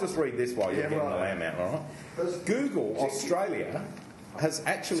 Well, I'll just read this while you're getting the right. lamb out, all right? Google Australia has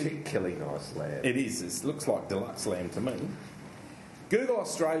actually... Particularly nice lamb. It is. It looks like deluxe lamb to me. Google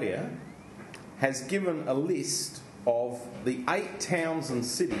Australia has given a list of the 8 towns and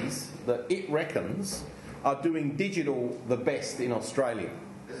cities that it reckons are doing digital the best in Australia.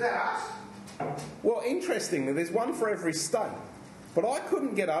 Is that us? Well, interestingly, there's one for every state. But I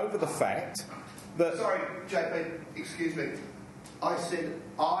couldn't get over the fact Sorry, JP, excuse me. I said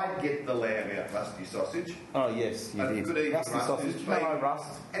I'd get the lamb out rusty sausage. Oh yes, you did. Good evening, Rusty Rust. sausage. Hello,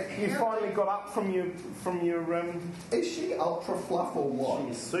 Rust. You finally got up from your Is she ultra fluff or what?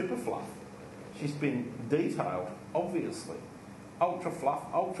 She's super fluff. She's been detailed, obviously. Ultra fluff,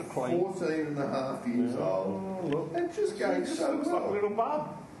 ultra clean. 14 and a half years old. Oh, look. And just going She so looks like a well. little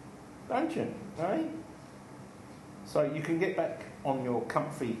bub, don't you? Eh? So you can get back on your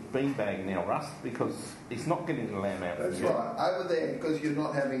comfy beanbag now, Rust, because it's not getting the lamb out That's of you. right. Over there, because you're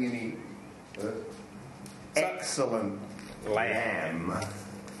not having any excellent lamb.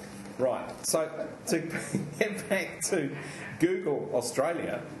 Right, so to get back to Google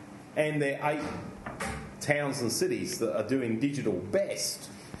Australia and their 8 towns and cities that are doing digital best.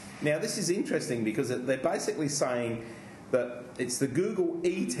 Now this is interesting because they're basically saying that it's the Google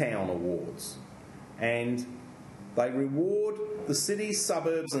eTown Awards, and they reward the cities,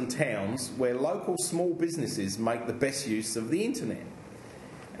 suburbs and towns where local small businesses make the best use of the internet.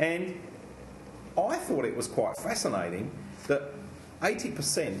 And I thought it was quite fascinating that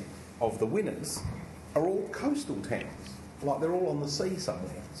 80% of the winners are all coastal towns. Like they're all on the sea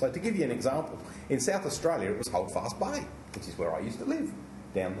somewhere. So to give you an example, in South Australia it was Holdfast Bay, which is where I used to live,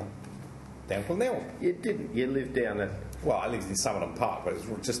 down Glenelg. You didn't. You lived down at... Well, I lived in Summerton Park, but it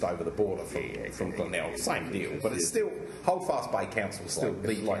was just over the border from Glenelg. Same deal, but it's still... Holdfast Bay Council is still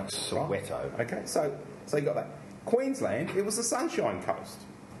the like council, Soweto. right? Okay, so you got that. Queensland, it was the Sunshine Coast.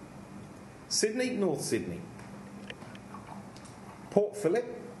 Sydney, North Sydney. Port Phillip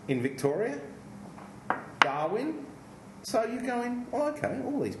in Victoria. Darwin. So you're going, well, okay,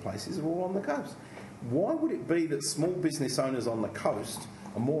 all these places are all on the coast. Why would it be that small business owners on the coast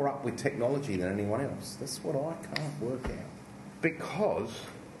are more up with technology than anyone else? That's what I can't work out. Because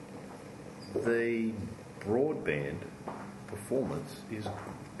the broadband performance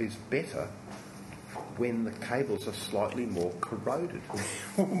is better when the cables are slightly more corroded.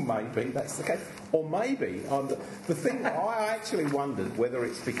 Well, maybe that's the case. Or maybe, the thing I actually wondered whether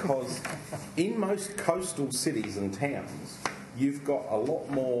it's because in most coastal cities and towns, you've got a lot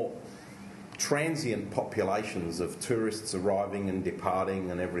more transient populations of tourists arriving and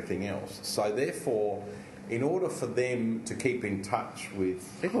departing and everything else. So therefore, in order for them to keep in touch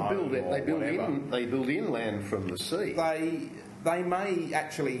with People build inland from the sea. They may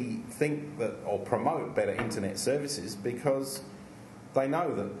actually think that or promote better internet services because they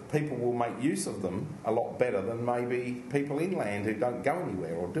know that people will make use of them a lot better than maybe people inland who don't go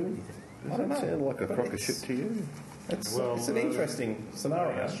anywhere or do anything. Does that sound like a crock of shit to you? It's an interesting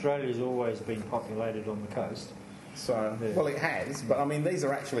scenario. Australia's always been populated on the coast. So, Yeah. well, it has, but I mean, these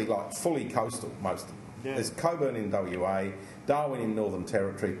are actually like fully coastal, most of them. Yeah. There's Coburn in WA, Darwin in Northern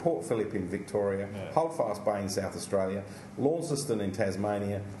Territory, Port Phillip in Victoria, Holdfast Bay in South Australia, Launceston in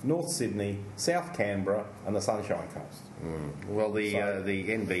Tasmania, North Sydney, South Canberra, and the Sunshine Coast. Well, the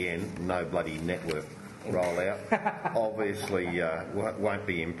NBN, no bloody network rollout, obviously won't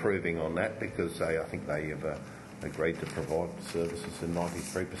be improving on that because I think they have agreed to provide services to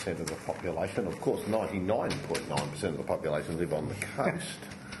 93% of the population. Of course, 99.9% of the population live on the coast.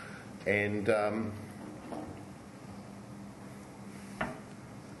 And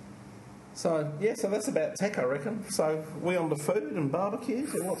So that's about tech, I reckon. So we on to food and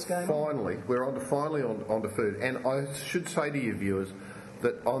barbecues and what's going on? finally, we're on to food. And I should say to you viewers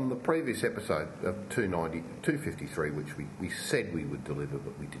that on the previous episode of 253, which we said we would deliver,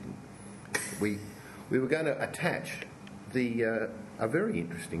 but we didn't, we were going to attach a very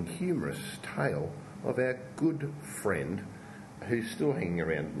interesting, humorous tale of our good friend who's still hanging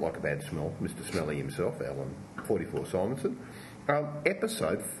around like a bad smell, Mr. Smelly himself, Alan 44 Simonson.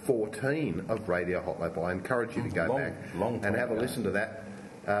 Episode 14 of Radio Hot Lap. I encourage you to go back and have a listen to that,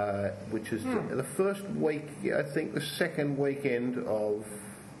 which is the first week, I think the second weekend of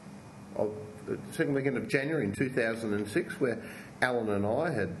January in 2006, where Alan and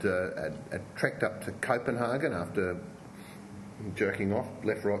I had trekked up to Copenhagen after jerking off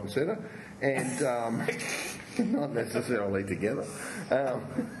left, right and centre, and not necessarily together.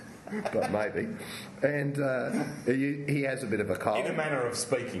 But maybe. And he has a bit of a cold. In a manner of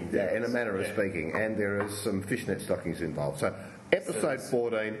speaking. Yeah, in a manner of speaking. And there is some fishnet stockings involved. So, episode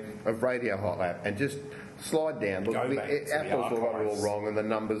 14 of Radio Hot Lap. And just slide down. Look, apples are all wrong and the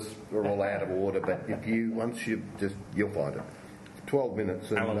numbers are all out of order. But you'll find it. 12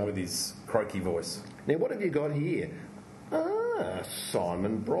 minutes. And, Alan with his croaky voice. Now, what have you got here?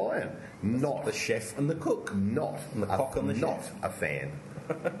 Simon Bryan. Not the chef and the cook. Not and the cock and the chef. Not a fan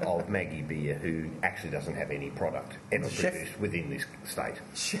of Maggie Beer, who actually doesn't have any product ever produced within this state.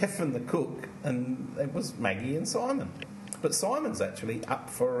 Chef and the cook, and it was Maggie and Simon. But Simon's actually up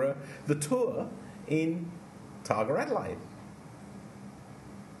for the tour in Targa Adelaide.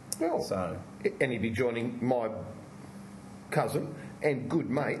 Well, So and he'd be joining my cousin and good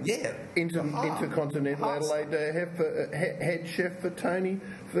mate. Yeah. Intercontinental Heart. Adelaide head chef for Tony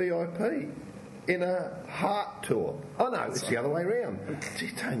VIP in a heart tour. Oh no, it's the other way around. Gee,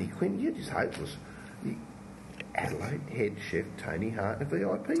 Tony Quinn, you're just hopeless. Adelaide head chef Tony Hart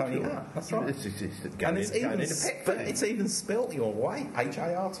VIP Tony tour. Hart, that's right. It's and it's even spelt your way,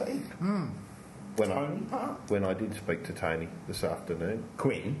 Hart. When I did speak to Tony this afternoon,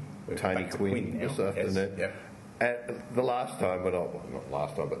 Quinn. Tony Back to Quinn now. this afternoon. Yes, The last time, not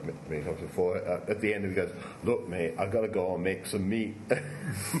last time, but many times before, at the end he goes, look mate, I've got to go and make some meat.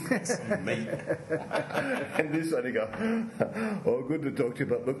 Some meat. And this one he goes, oh good to talk to you,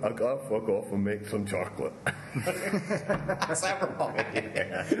 but look, I've got to fuck off and make some chocolate. That's that right?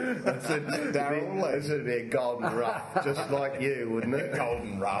 Yeah. I said, Darryl, this would be a golden rough, just like you, wouldn't it?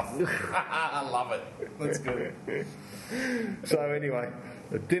 Golden rough. I love it. That's good. So anyway,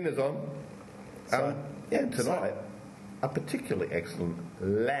 the dinner's on. And tonight, a particularly excellent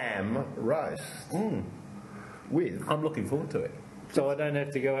lamb roast. With I'm looking forward to it. So I don't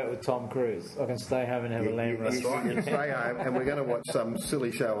have to go out with Tom Cruise. I can stay home and have a lamb roast. You can stay home, and we're going to watch some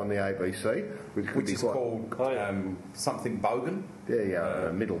silly show on the ABC, Which is called something Bogan.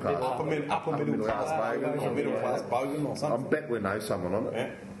 Middle class. Upper middle class Bogan. Or middle class Bogan or I something. bet we know someone on it. Yeah,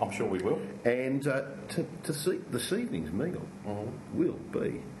 I'm sure we will. And to see this evening's meal will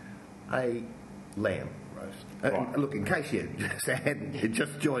be a lamb roast. Right. Look, in case you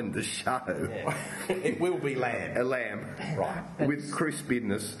just joined the show, It will be lamb. a lamb, Right. with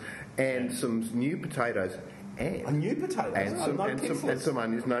crispiness and some new potatoes and A new potato. and some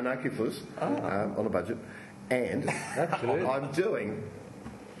onions. No kiflas on a budget. And I'm doing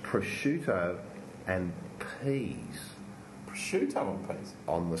prosciutto and peas Prosciutto and peas.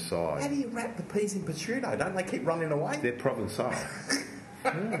 on the How side. do you wrap the peas in prosciutto? Don't they keep running away? They're Provençal.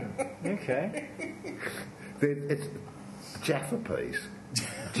 Okay. It's Jaffa peas.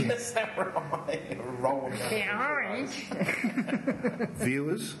 Is that right? Roll them down. Orange.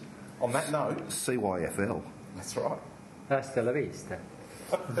 Viewers, On that note, CYFL. that's right. Hasta la vista.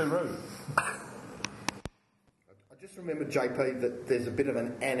 Hooroo. I just remembered, JP, that there's a bit of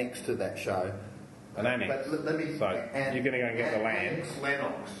an annex to that show. An annex. But let me, So, you're gonna go and get the lamb. Annex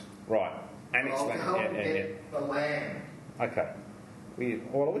Lennox. Right. Annex I'll lamb. come Yeah, and yeah, get the lamb. yeah. Okay.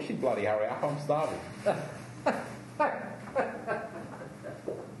 Well, I wish you'd bloody hurry up. I'm starving.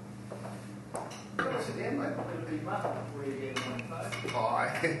 Sit down, mate.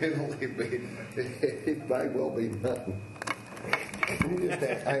 Hi. It may well be mutton. Can you just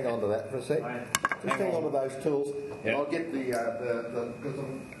hang on to that for a sec? Just hang on to those tools. Yeah. And I'll get the because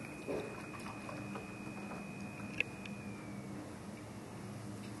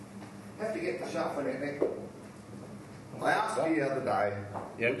have to get the shuffling in it. I asked you the other day,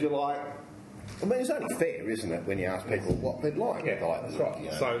 Yep. would you like... I mean, it's only fair, isn't it, when you ask people what they'd like. Yeah, that's right.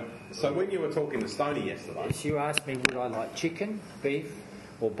 You know. So when you were talking to Stoney yesterday, Yes, you asked me would I like chicken, beef,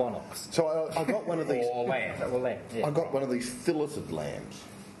 or bonox? So I got one of these... or lamb. Or lamb, yeah. I got one of these filleted lambs.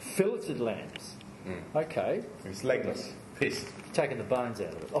 Filleted lambs. Okay. It's legless. Pissed. Taking the bones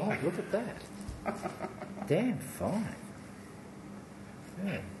out of it. Oh, look at that. Damn fine.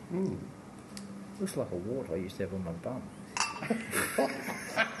 Yeah. Looks like a wart I used to have on my bum.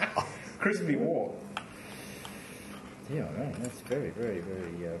 Crispy wart. Yeah, I know. That's very, very,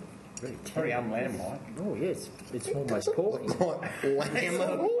 very, very Very tender. unlamb-like. Oh, yes. It's almost porky. Lamb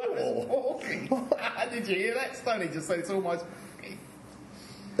and all. Did you hear that? Stoney just said it's almost...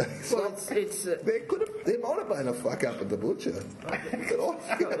 Well, it's There might have been a fuck up at the butcher. But I've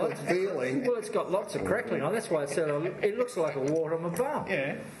got a feeling... well, it's got lots of crackling on. That's why I said it looks like a wart on my bum.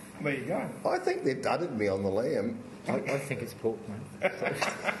 Yeah, there you go. I think they've dudded me on the lamb. I think it's pork, mate.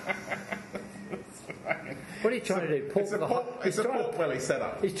 What are you trying to do? Pork the whole? It's a pork belly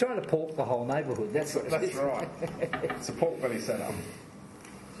setup. He's trying to pork the whole neighbourhood. That's what it That's is. right. It's a pork belly setup.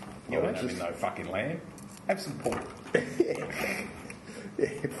 You ain't having no fucking lamb. Have some pork. Yeah,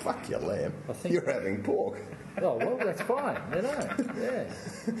 fuck your lamb. I think- You're having pork. Oh well, that's fine. You know, yeah.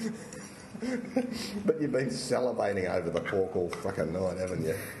 But you've been salivating over the pork all fucking night, haven't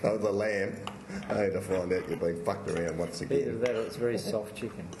you? Oh, the lamb. Only to find out you've been fucked around once Either again. that or it's very soft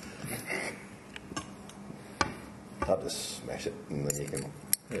chicken. I'll just smash it and then you can...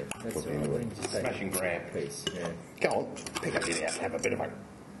 Yeah, that's Put all it right. into We it. can just take Smash and grab. a piece. Yeah. Go on, pick it out, have a bit of a...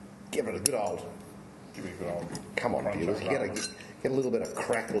 Give it a good old... Give me a good old... Come on, crunch viewers, up get a little bit of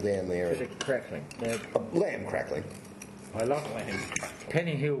crackle down there. Bit of crackling. Now, Lamb crackling. I love lamb.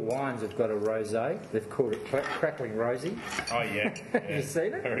 Penny Hill Wines have got a rosé. They've called it Crackling Rosie. Oh yeah. Have you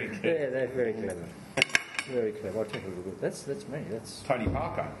seen it? Very good. Yeah, they're very clever. Very clever. I'll take a little bit. That's me. That's Tony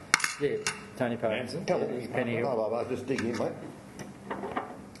Parker. yeah. Tony Parkinson. Come Yeah, on, there's Penny Hill. just dig in, mate.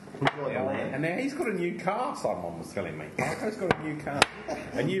 And now he's got a new car. Someone was telling me. Parker's got a new car,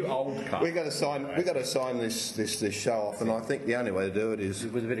 a new old car. We've got to sign. We've got to sign this show off, and I think the only way to do it is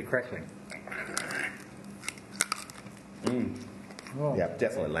With a bit of crackling. Oh, yeah,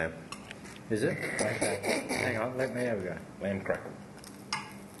 definitely lamb. is it? Okay. Hang on. Let me have a go. Lamb crackle.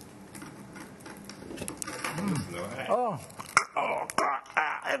 Oh,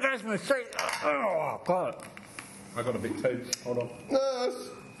 it goes my seat. Oh, God. I got a bit too. Hold on. Nurse.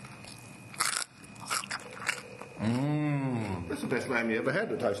 That's the best lamb you ever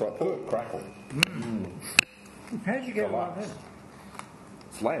had. It tastes like pork. Crackle. How'd you get it like that?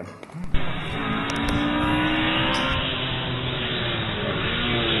 It's lamb.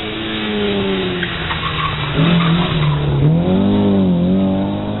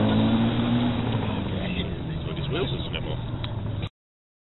 He's got his wheels and stuff off.